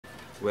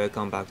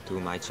Welcome back to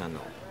my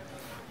channel.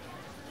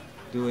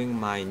 During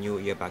my New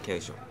Year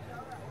vacation,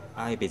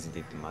 I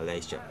visited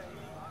Malaysia.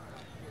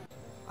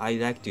 I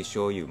like to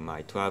show you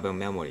my travel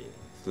memory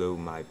through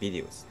my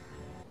videos.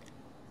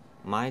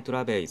 My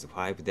travel is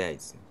 5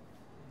 days.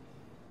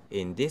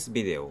 In this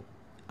video,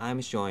 I'm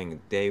showing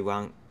day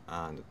 1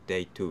 and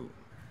day 2.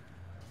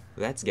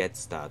 Let's get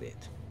started.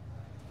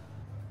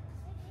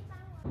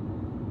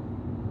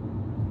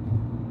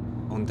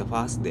 On the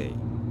first day,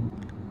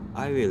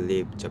 I will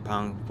leave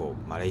Japan for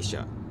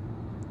Malaysia.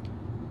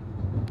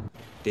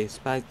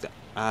 Despite the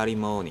early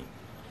morning,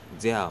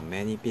 there are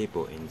many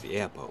people in the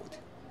airport.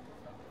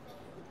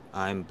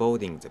 I'm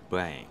boarding the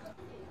plane.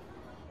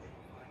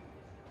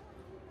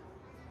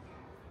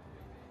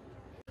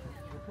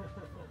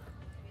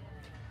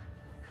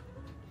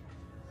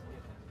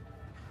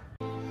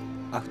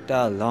 After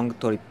a long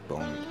trip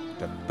on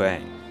the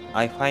plane,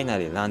 I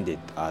finally landed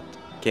at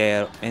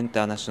KL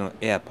International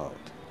Airport.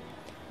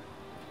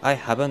 I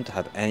haven't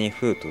had any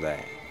food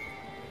today,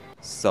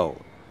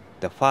 so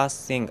the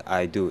first thing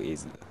I do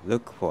is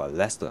look for a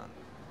restaurant.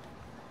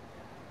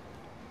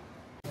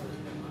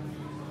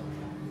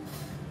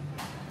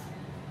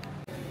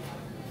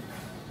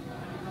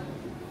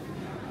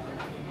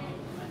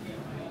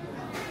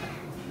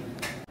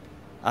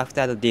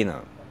 After the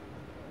dinner,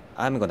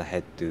 I'm gonna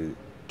head to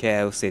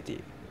KL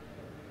City.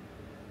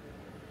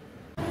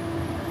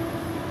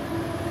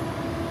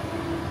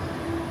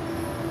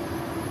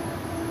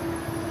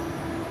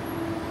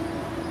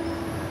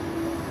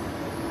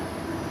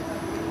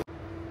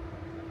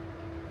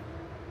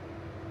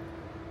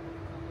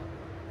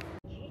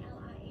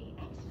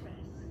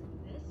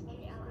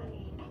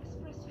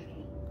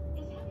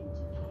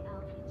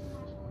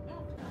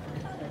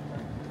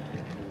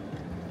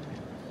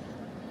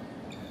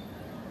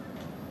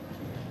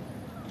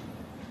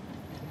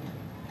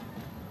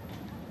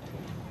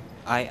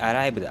 I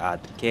arrived at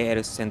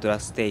KL Central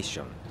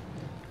Station.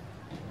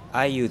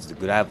 I used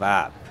Grab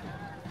app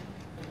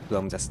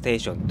from the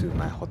station to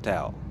my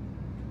hotel.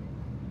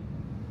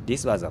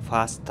 This was the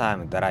first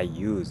time that I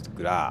used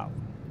Grab.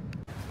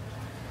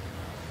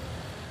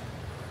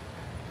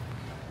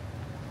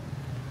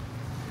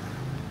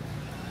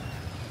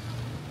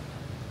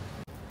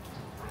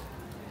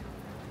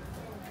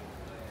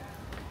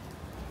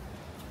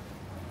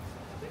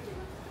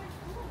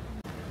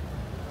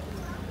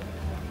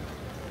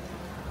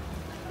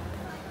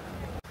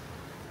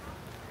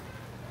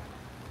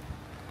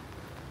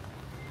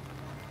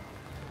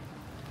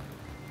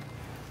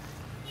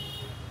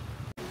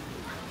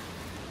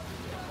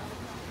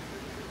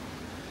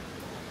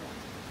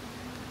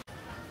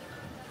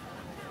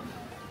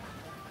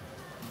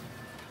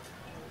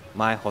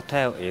 My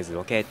hotel is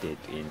located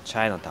in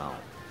Chinatown.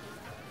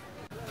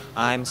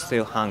 I'm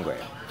still hungry.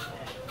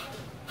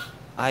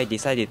 I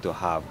decided to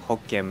have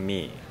Hokkien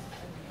mee.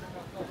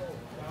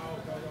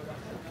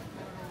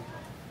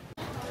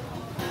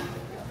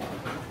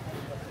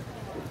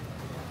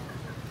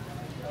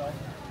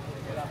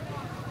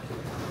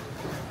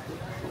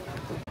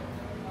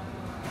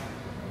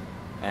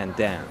 And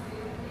then,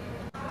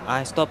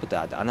 I stopped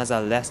at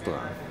another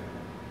restaurant.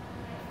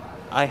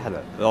 I had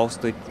a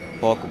roasted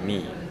pork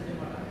meat.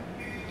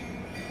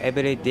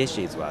 Every dish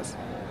was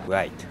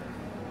great.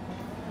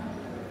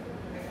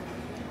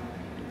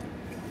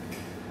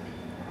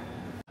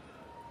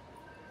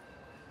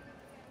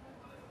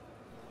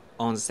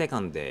 On the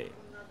second day,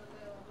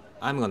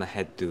 I'm gonna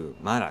head to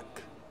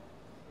Malacca.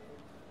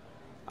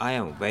 I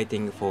am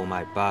waiting for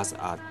my bus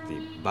at the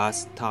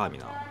bus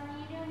terminal.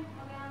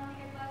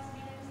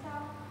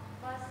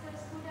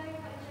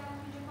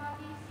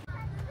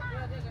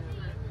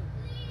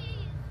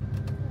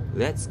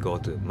 Let's go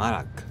to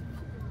Malacca.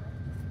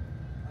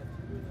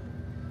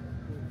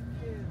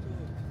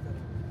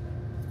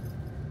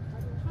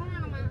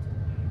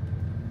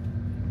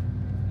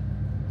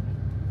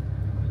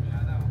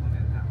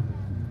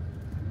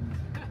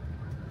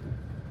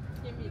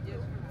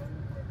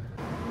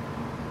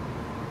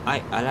 I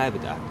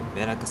arrived at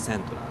Melaka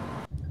Central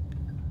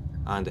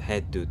and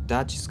head to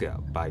Dutch Square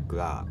by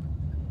Grab.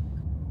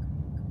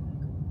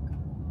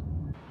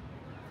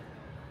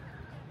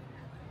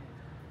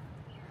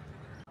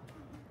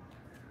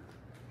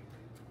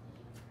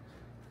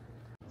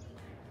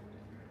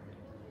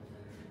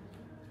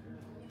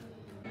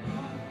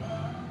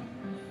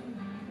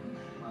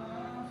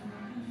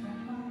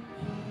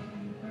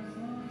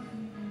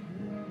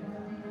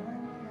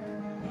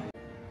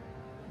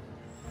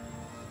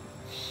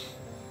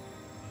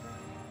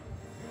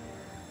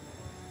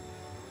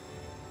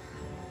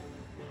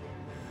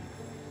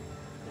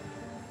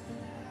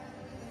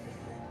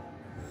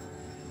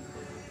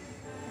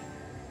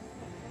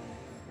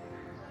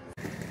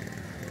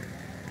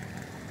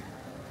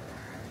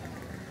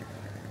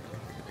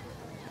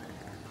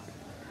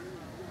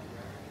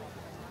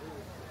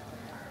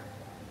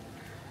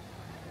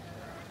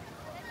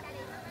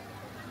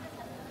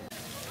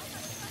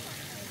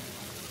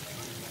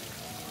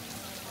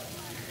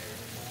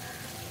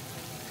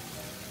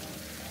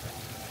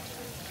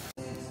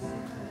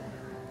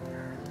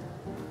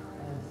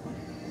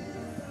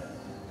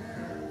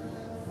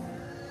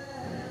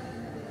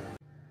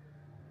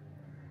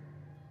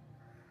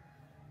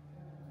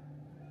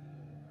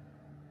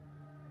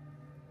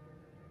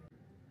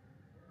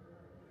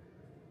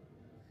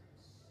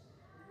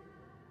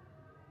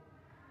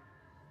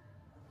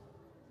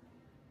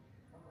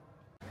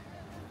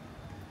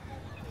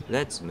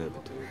 Let's move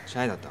to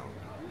Chinatown.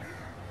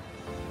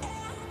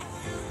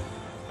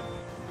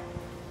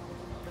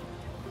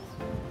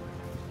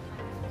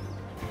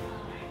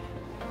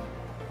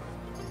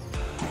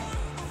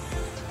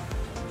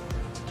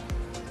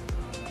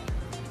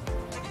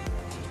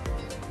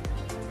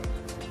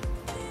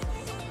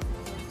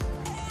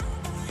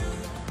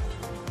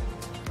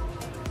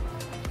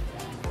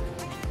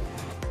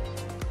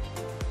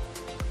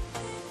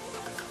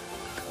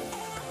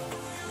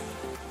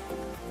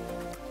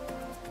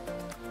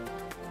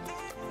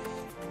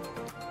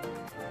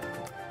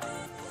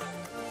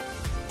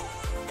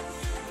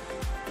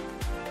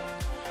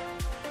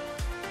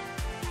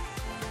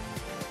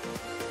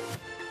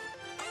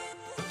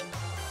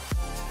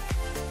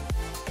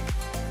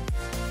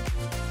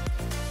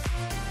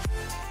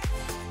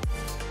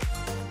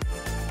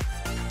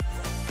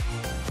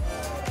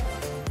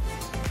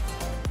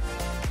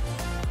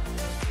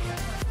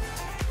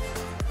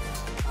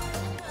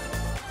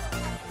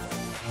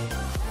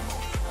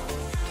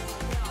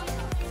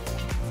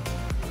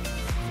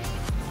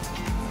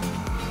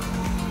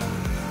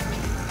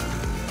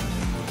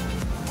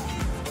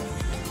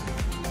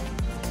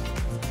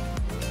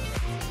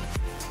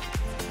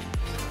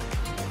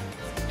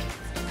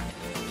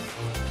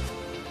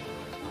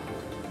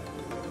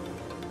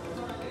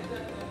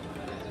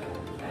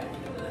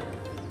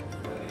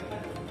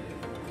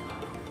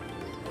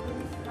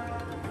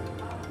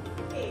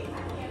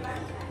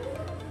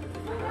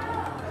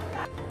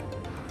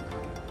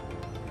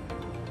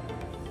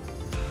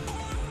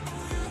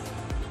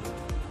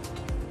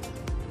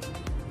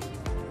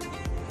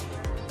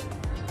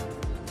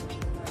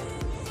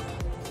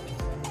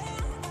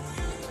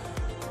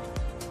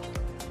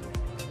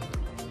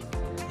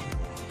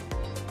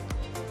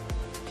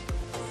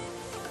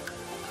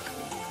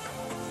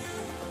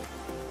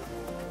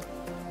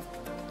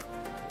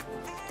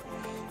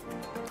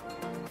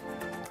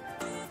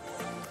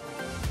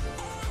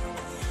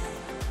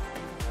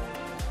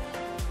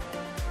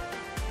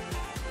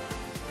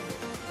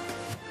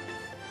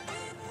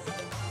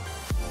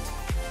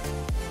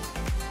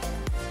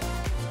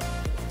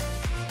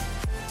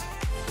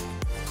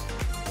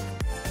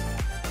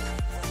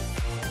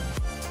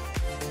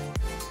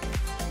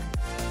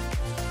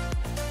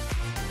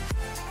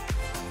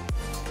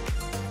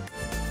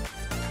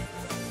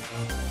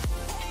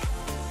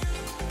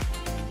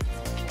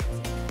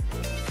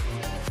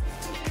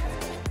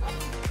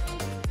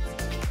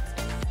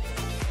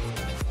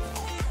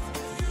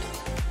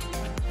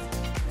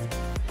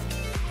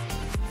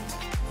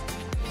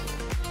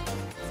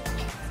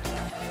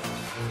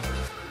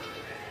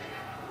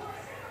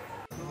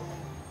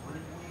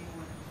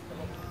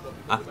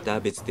 After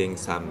visiting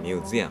some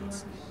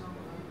museums,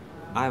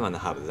 I wanna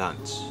have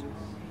lunch.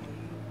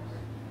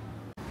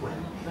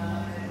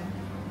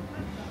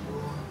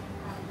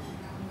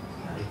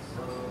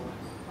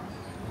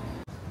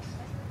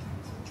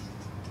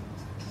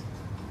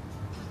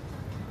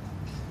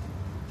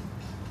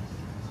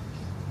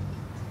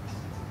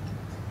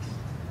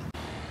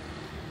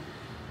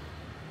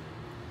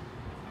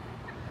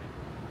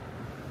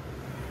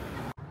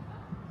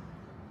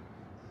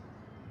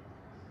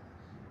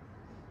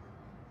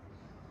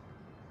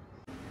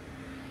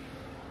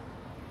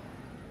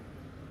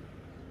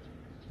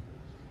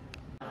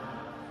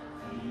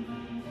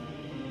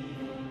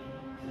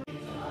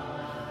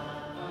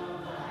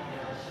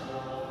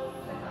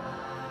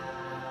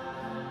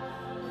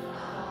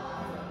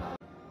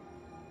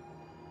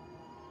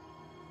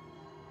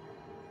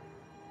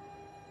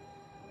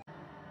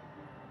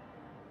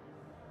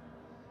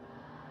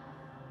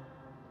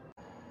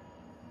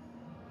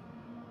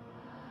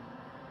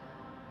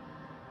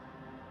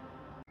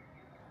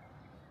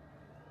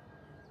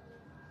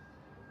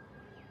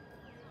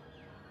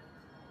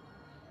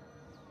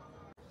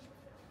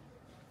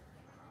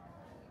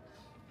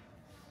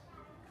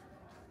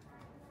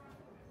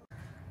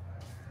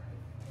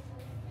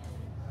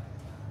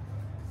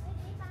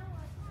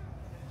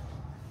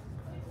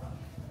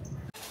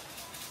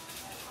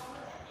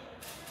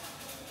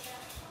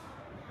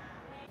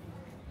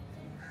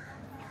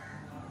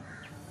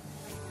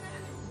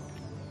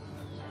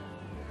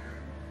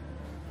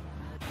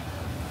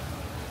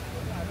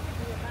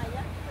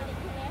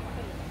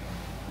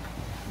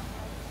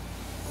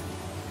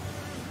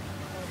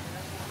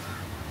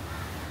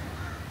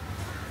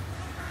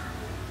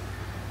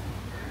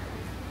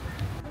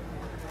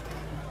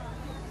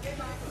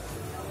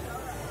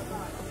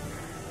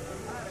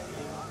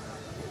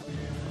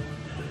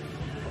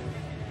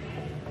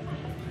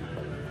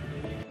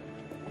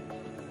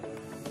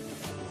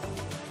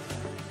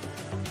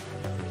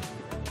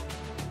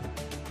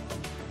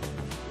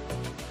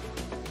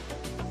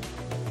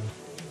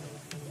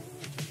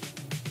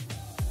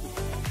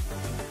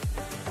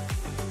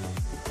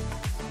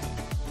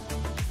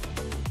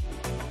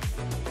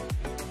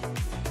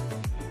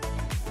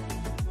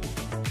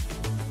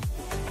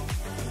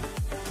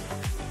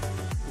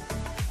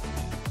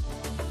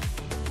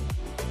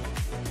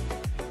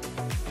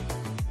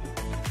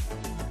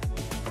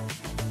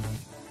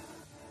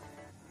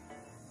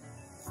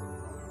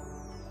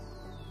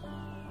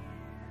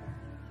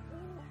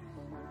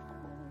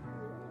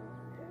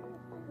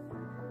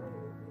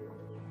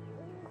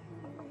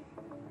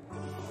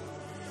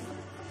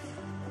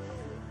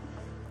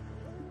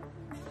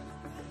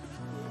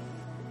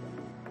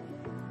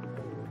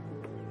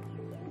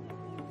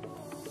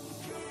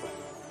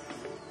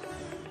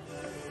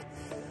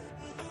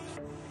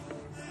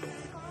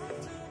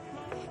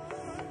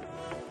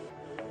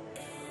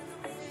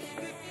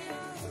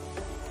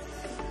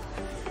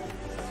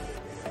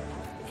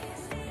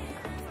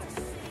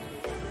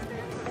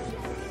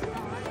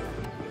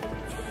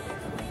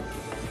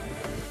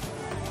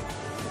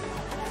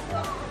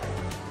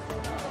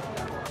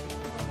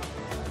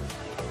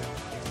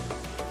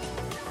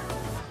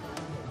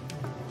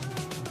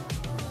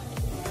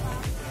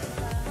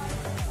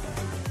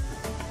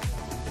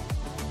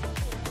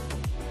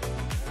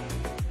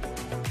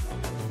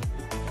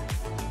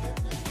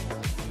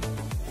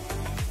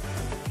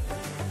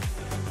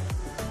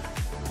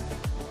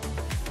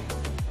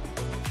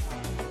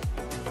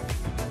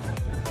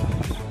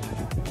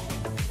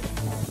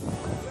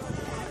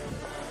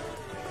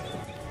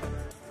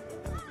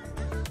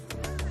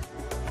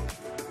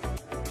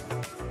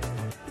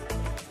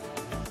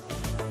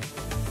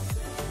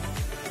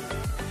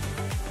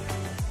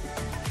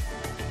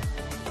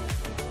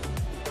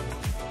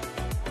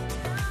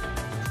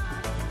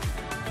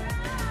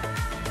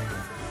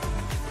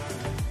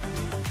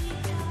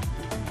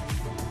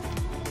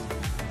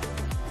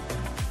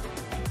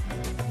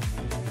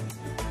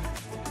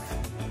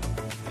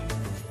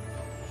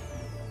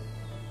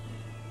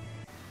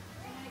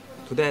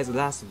 Today's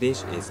last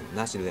dish is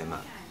nasi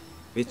lemak,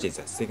 which is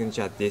a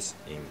signature dish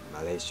in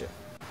Malaysia.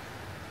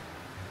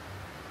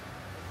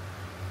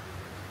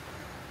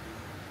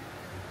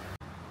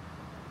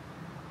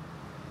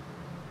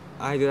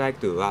 I'd like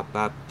to wrap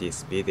up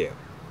this video.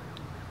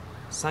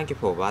 Thank you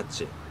for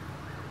watching.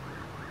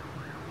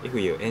 If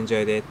you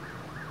enjoyed it,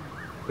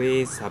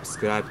 please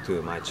subscribe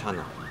to my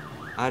channel.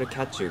 I'll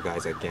catch you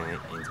guys again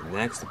in the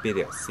next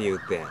video. See you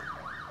then.